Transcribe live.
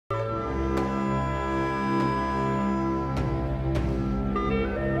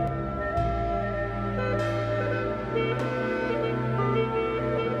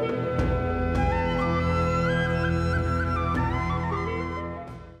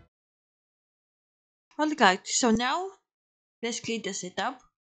Alright, so now let's create a setup.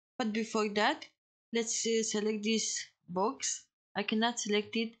 But before that, let's select this box. I cannot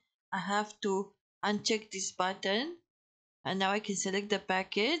select it. I have to uncheck this button. And now I can select the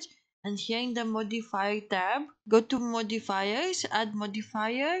package. And here in the modifier tab, go to modifiers, add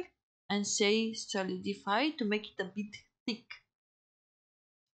modifier, and say solidify to make it a bit thick.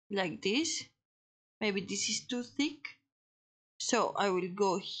 Like this. Maybe this is too thick. So I will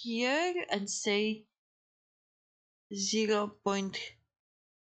go here and say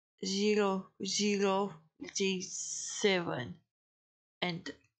 0.0007.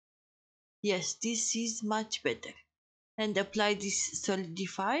 Enter. Yes, this is much better. And apply this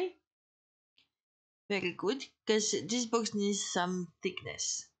solidify. Very good, because this box needs some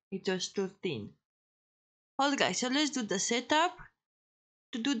thickness. It was too thin. Alright, so let's do the setup.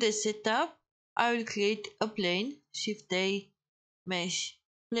 To do the setup, I will create a plane, Shift A, Mesh,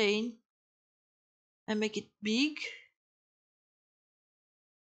 Plane, and make it big.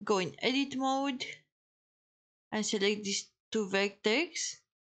 Go in Edit mode, and select these two vertex.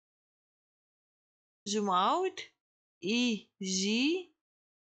 Zoom out, EZ,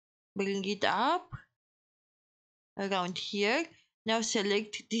 bring it up, around here. Now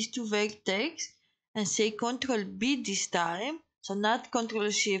select these two vertex and say Ctrl B this time. So not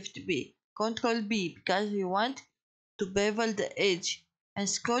Ctrl Shift B, Ctrl B, because we want to bevel the edge. And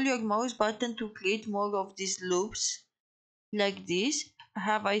scroll your mouse button to create more of these loops like this. I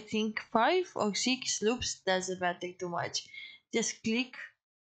have, I think, 5 or 6 loops, doesn't matter too much. Just click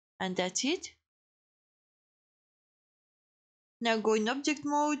and that's it. Now go in object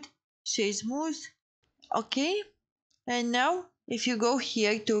mode, say smooth, okay. And now if you go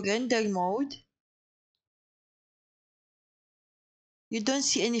here to render mode, you don't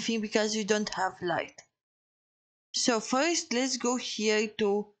see anything because you don't have light. So first let's go here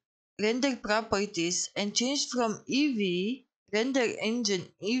to render properties and change from EV, render engine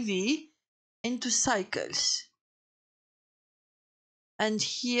EV, into cycles. And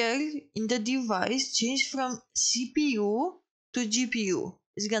here in the device, change from CPU to GPU.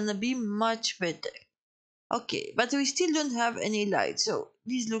 It's gonna be much better. Okay, but we still don't have any light, so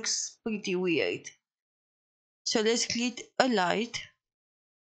this looks pretty weird. So let's create a light.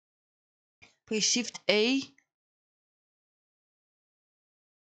 Press Shift A,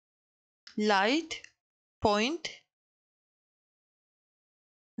 light, point.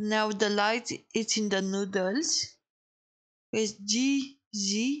 Now the light is in the noodles. Press G,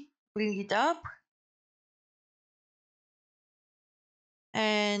 Z, bring it up.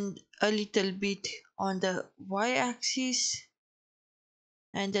 And a little bit on the Y axis.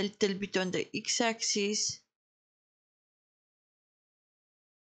 And a little bit on the X axis.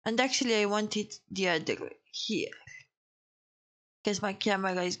 And actually I want it the other way, here. Because my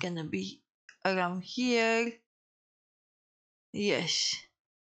camera is gonna be around here. Yes.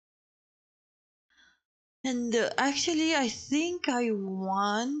 And actually I think I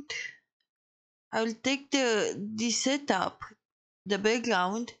will take the setup, the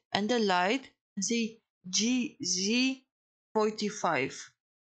background and the light, and say GZ45.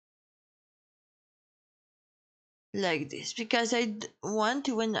 Like this, because I want,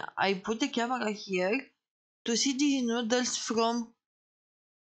 when I put the camera here, to see these noodles from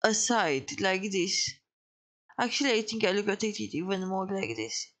a side, like this. Actually, I think I'll rotate it even more like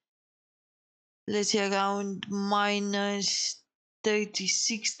this. Let's say around minus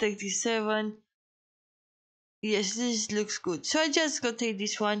 36, 37. Yes, this looks good. So I just rotate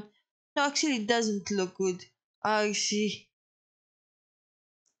this one. No, actually it doesn't look good. I see.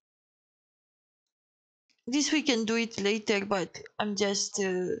 This we can do it later, but I'm just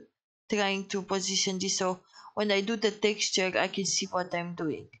trying to position this so when I do the texture I can see what I'm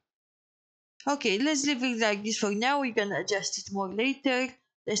doing. Okay, let's leave it like this for now. We're gonna adjust it more later.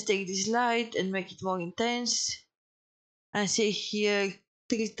 Let's take this light and make it more intense. And say here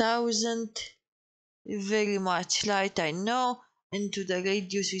 3000. Very much light, I know. And to the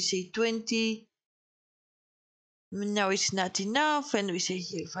radius we say 20. Now it's not enough, and we say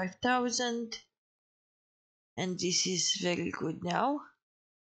here 5000. And this is very good now.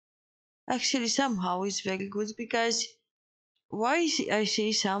 Actually, somehow it's very good, because why I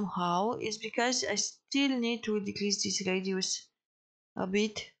say somehow is because I still need to decrease this radius a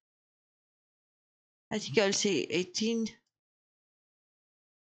bit. I think I'll say 18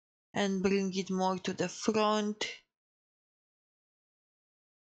 and bring it more to the front.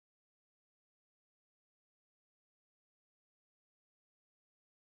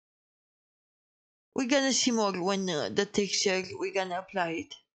 We're gonna see more when the texture we're gonna apply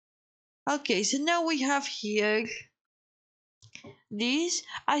it. Okay, so now we have here This,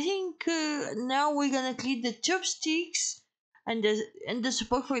 I think now we're gonna create the chopsticks and the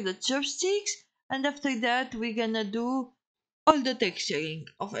support for the chopsticks, and after that we're gonna do all the texturing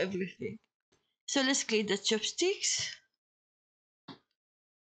of everything. So let's create the chopsticks.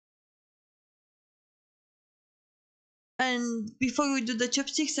 And before we do the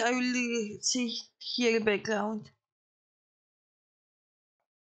chopsticks, I will see here background.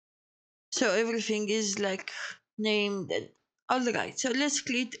 So everything is like named and alright. So let's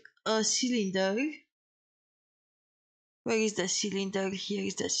create a cylinder. Where is the cylinder? Here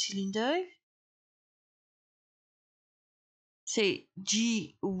is the cylinder. Say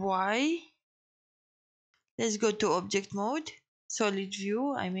GY. Let's go to object mode. Solid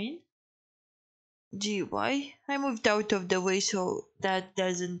view, I mean. GY. I moved out of the way so that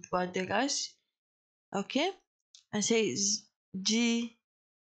doesn't bother us. Okay. And say G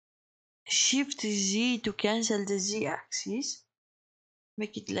Shift Z to cancel the Z axis.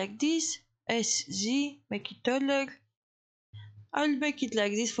 Make it like this. SZ, make it taller. I'll make it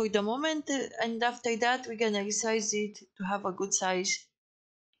like this for the moment, and after that we're gonna resize it to have a good size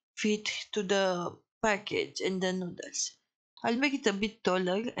fit to the package and the noodles. I'll make it a bit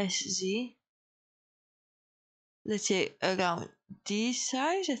taller, SZ. Let's say around this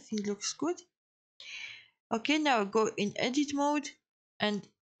size, I think looks good. Okay, now go in edit mode, and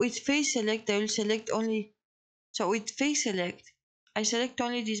with face select I will select only, so with face select I select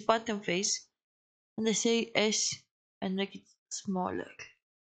only this bottom face, and I say S and make it smaller,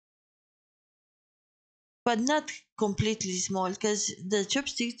 but not completely small because the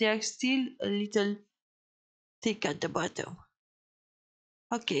chopsticks they are still a little thick at the bottom.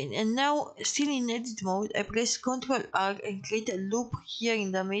 Okay, and now still in edit mode I press Ctrl R and create a loop here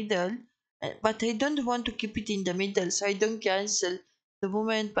in the middle, but I don't want to keep it in the middle, so I don't cancel the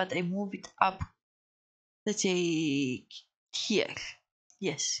movement but I move it up, let's say here.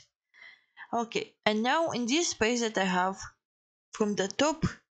 Yes. Okay, and now in this space that I have from the top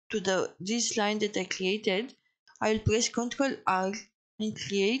to this line that I created, I'll press Ctrl R and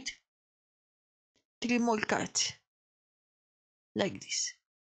create 3 more cuts like this.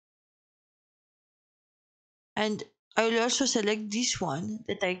 And I will also select this one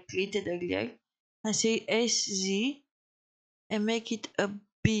that I created earlier and say SZ and make it a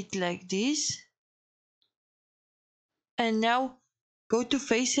bit like this. And now go to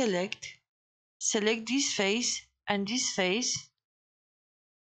face select, select this face and this face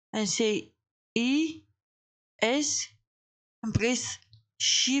and say ES and press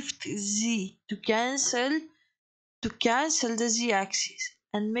Shift Z to cancel the Z-axis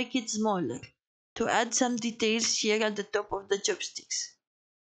and make it smaller to add some details here at the top of the chopsticks.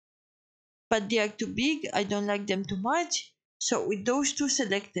 But they are too big, I don't like them too much. So with those two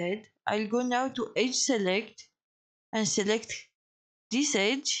selected, I'll go now to edge select and select this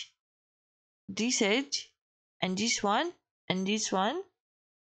edge, and this one, and this one.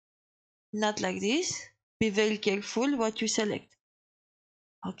 Not like this. Be very careful what you select.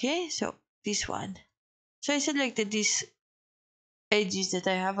 Okay, so this one. So I selected these edges that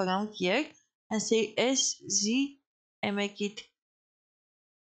I have around here and say SZ and make it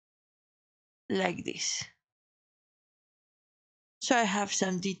like this. So I have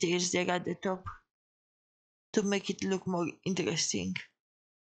some details there at the top to make it look more interesting.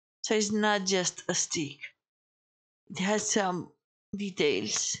 So it's not just a stick. It has some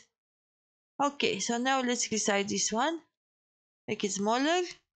details. Okay, so now let's resize this one. Make it smaller.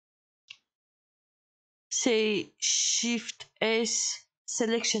 Say Shift S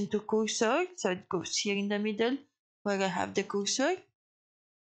selection to cursor. So it goes here in the middle where I have the cursor.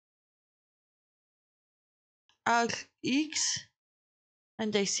 RX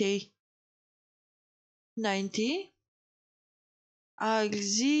and I say 90.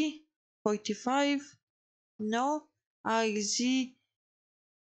 RZ 45. No. RZ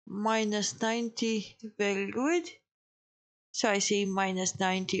minus 90. Very good. So I say minus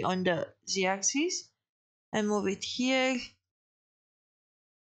 90 on the z-axis and move it here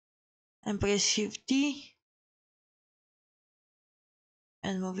and press Shift D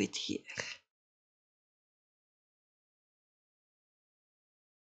and move it here.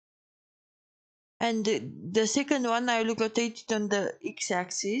 And the second one I will rotate it on the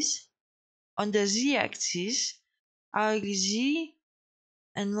x-axis, on the z-axis, RZ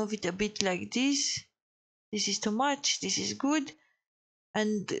and move it a bit like this. This is too much, this is good.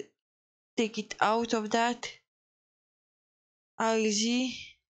 And take it out of that. RZ.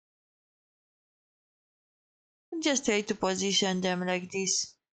 Just try to position them like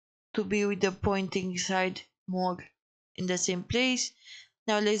this to be with the pointing side more in the same place.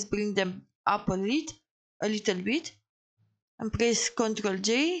 Now let's bring them up a little bit and press Ctrl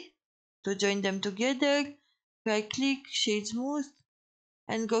J to join them together. Right click, shade smooth,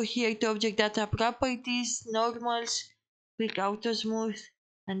 and go here to object data properties, normals, click auto smooth,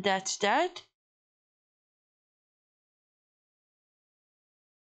 and that's that.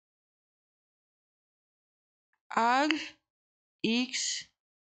 R, X,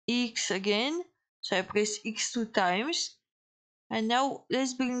 X again, so I press X 2 times, and now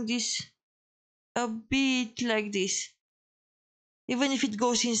let's bring this a bit like this. Even if it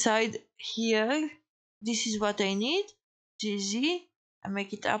goes inside here, this is what I need. GZ, I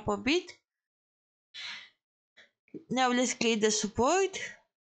make it up a bit. Now let's create the support.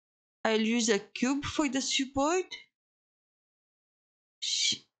 I'll use a cube for the support.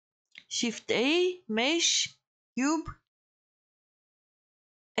 Shift A, mesh, cube,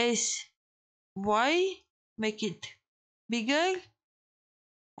 S, Y, make it bigger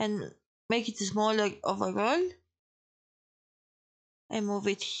and make it smaller overall. I move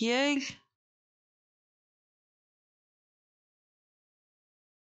it here.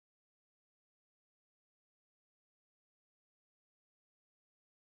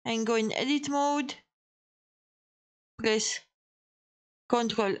 And go in edit mode. Press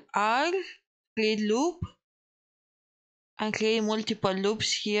Ctrl R, create loop, and create multiple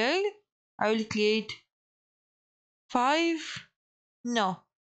loops here. I will create 5, no,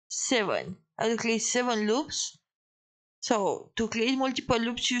 7. I will create 7 loops. So to create multiple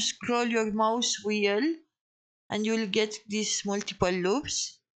loops, you scroll your mouse wheel and you will get these multiple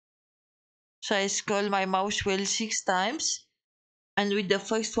loops. So I scroll my mouse wheel 6 times, and with the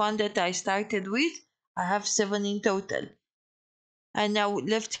first one that I started with, I have 7 in total. And now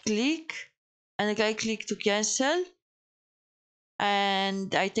left click and right click to cancel,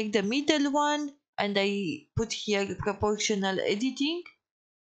 and I take the middle one and I put here proportional editing,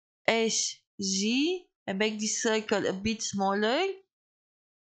 S, Z, and make this circle a bit smaller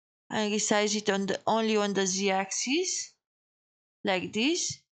and resize it on only on the Z axis like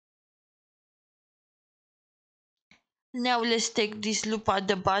this. Now let's take this loop at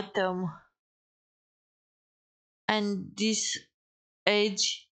the bottom and this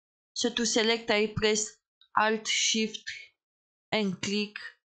edge. So to select, I press Alt Shift and click,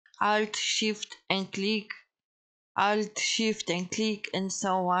 Alt Shift and click, Alt Shift and click, and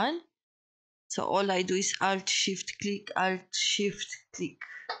so on. So all I do is Alt Shift click, Alt Shift click.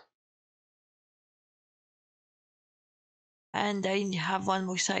 And I have one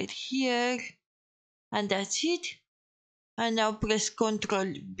more side here, and that's it. And now press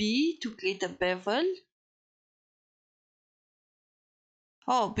Ctrl B to create a bevel.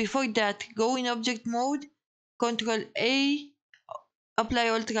 Oh, before that, go in object mode, Ctrl A, apply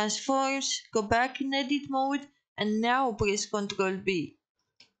all transforms, go back in edit mode, and now press Ctrl B.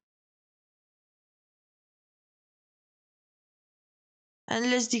 And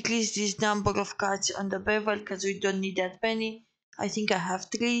let's decrease this number of cuts on the bevel because we don't need that many. I think I have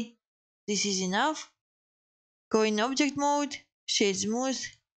 3. This is enough. Go in object mode, shade smooth,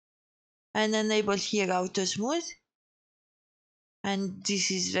 and enable here auto smooth. And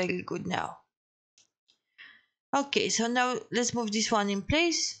this is very good now. Okay, so now let's move this one in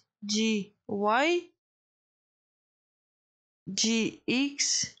place. G, Y, G,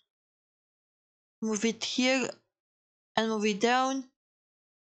 X. Move it here and move it down.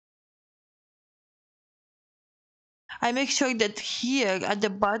 I make sure that here at the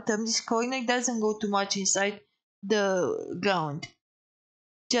bottom, this corner doesn't go too much inside the ground.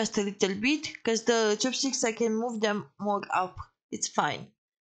 Just a little bit, because the chopsticks I can move them more up. It's fine.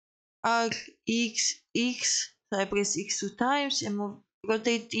 R, X, X. So I press X 2 times and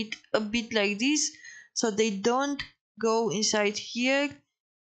rotate it a bit like this, so they don't go inside here.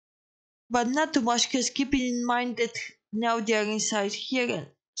 But not too much, because keeping in mind that now they are inside here,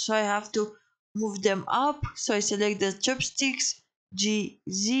 so I have to move them up. So I select the chopsticks, G,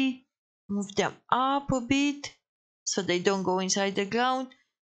 Z, move them up a bit so they don't go inside the ground.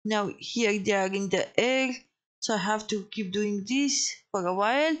 Now here they are in the air, so I have to keep doing this for a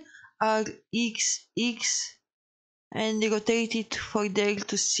while. R, X, X, and rotate it for there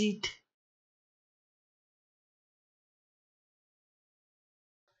to sit.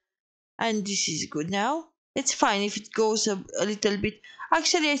 And this is good now. It's fine if it goes a little bit.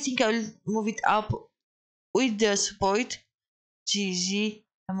 Actually, I think I'll move it up with the support, GZ,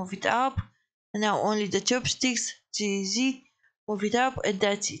 and move it up. And now only the chopsticks, GZ, move it up, and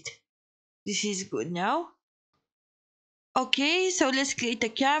that's it. This is good now. Okay, so let's create a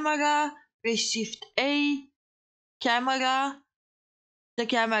camera. Press Shift A, camera. The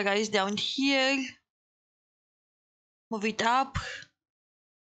camera is down here. Move it up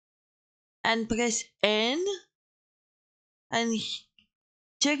and press N and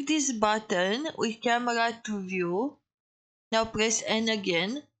check this button with camera to view. Now press N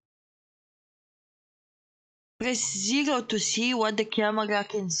again. Press 0 to see what the camera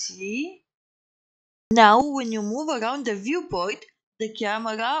can see. Now when you move around the viewport, the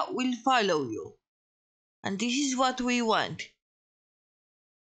camera will follow you. And this is what we want.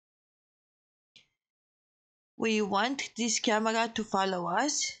 We want this camera to follow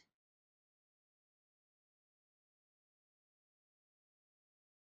us.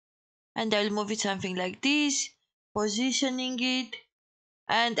 And I'll move it something like this, positioning it.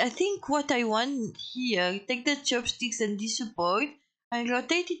 And I think what I want here, take the chopsticks and the support and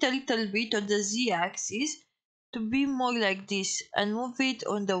rotate it a little bit on the Z axis to be more like this, and move it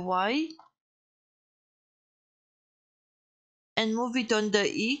on the Y and move it on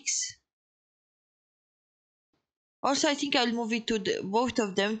the X. Also, I think I'll move it to both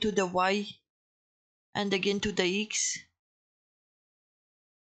of them to the Y and again to the X.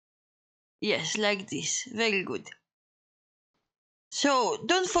 Yes, like this. Very good. So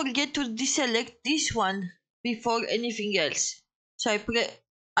don't forget to deselect this one before anything else. So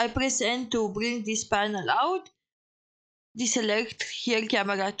I press N to bring this panel out. Deselect here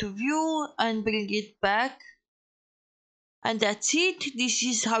camera to view and bring it back. And that's it. This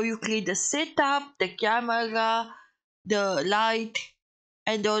is how you create the setup, the camera, the light,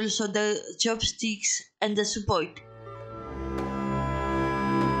 and also the chopsticks and the support.